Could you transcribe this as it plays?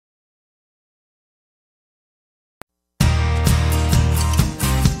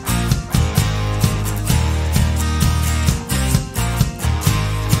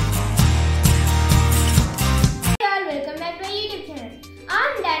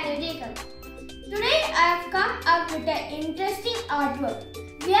Jacob. Today I have come up with an interesting artwork.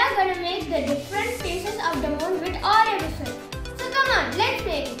 We are going to make the different faces of the moon with Oreo biscuit. So come on, let's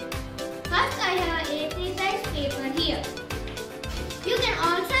make it. First I have a A3 size paper here. You can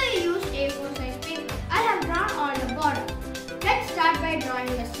also use A4 size paper. I have drawn all the borders. Let's start by drawing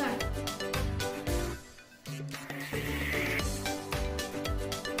the sun.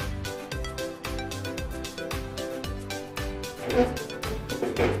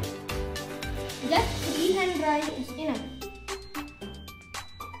 Just freehand drawing is enough.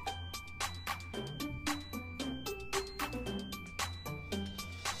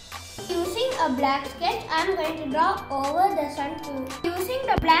 Using a black sketch, I am going to draw over the sun to. Using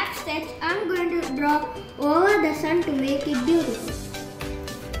the black sketch, I am going to draw over the sun to make it beautiful.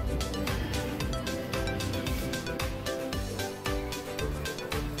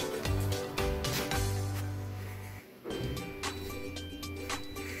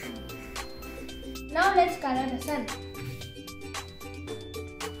 Now let's color the sun.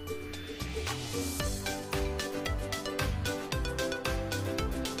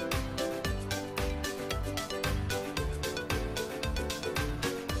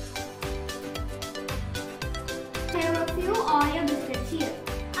 I have a few Oreo biscuits here.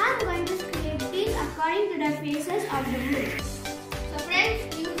 I am going to scrape these according to the faces of the moon. So friends,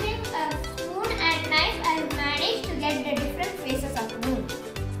 using a spoon and knife, I have managed to get the different faces of the moon.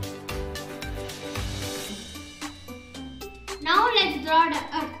 Now let's draw the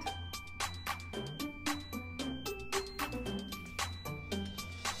earth.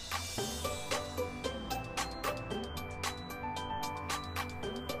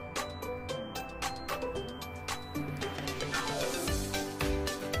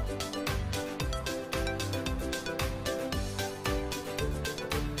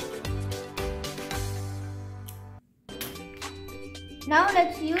 Now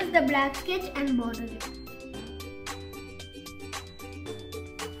let's use the black sketch and border it.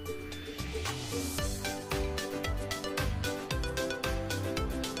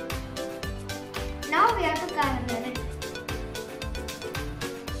 Now we have to color it.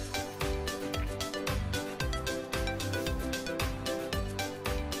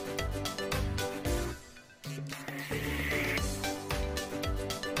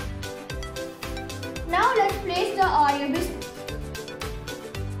 Now let's place the Oreo biscuits.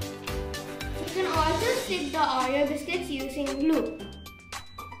 You can also stick the Oreo biscuits using glue.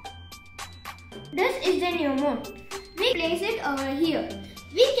 This is the new moon. We place it over here.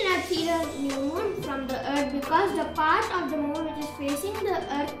 We cannot see the new moon from the earth because the part of the moon which is facing the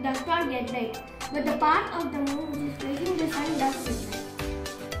earth does not get light, but the part of the moon which is facing the sun does get light.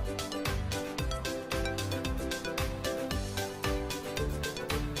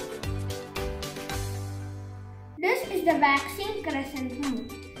 This is the waxing crescent moon.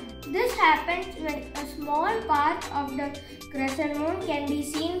 This happens when a small part of the crescent moon can be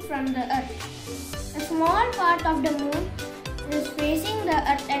seen from the earth. A small part of the moon is facing the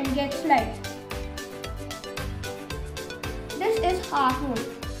earth and gets light. This is half moon.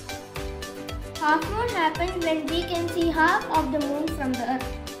 Half moon happens when we can see half of the moon from the earth.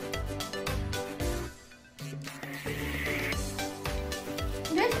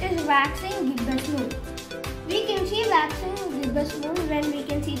 This is waxing gibbous moon. We can see waxing gibbous moon when we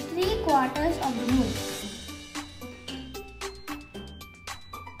can see 3/4 of the moon.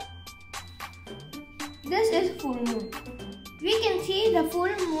 This is full moon. We can see the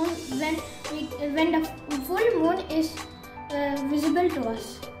full moon when the full moon is visible to us.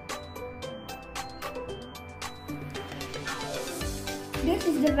 This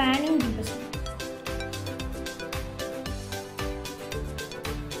is the waning gibbous moon.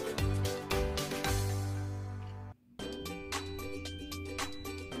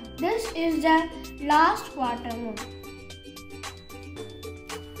 This is the last quarter moon.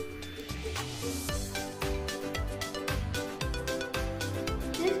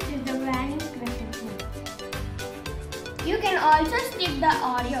 You can also stick the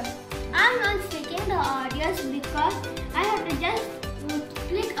Oreos. I am not sticking the Oreos because I have to just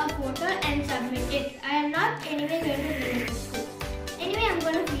click a photo and submit it. I am not anyway going to bring it to school. Anyway, I am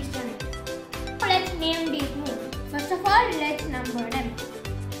going to feast on it. So let's name these moons. First of all, let's number them.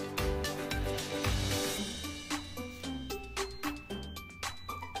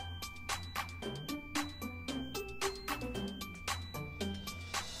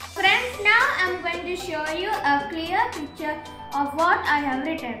 Friends, now I am going to show you a clear picture of what I have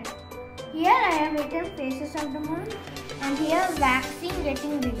written. Here I have written faces of the moon, and here waxing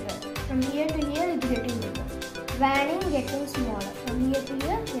getting bigger. From here to here it's getting bigger. Waning getting smaller. From here to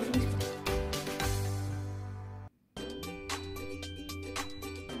here getting smaller.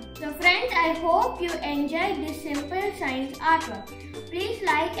 I hope you enjoyed this simple science artwork. Please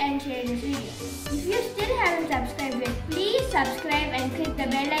like and share this video. If you still haven't subscribed yet, please subscribe and click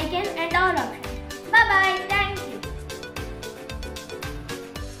the bell icon and all options. Bye bye.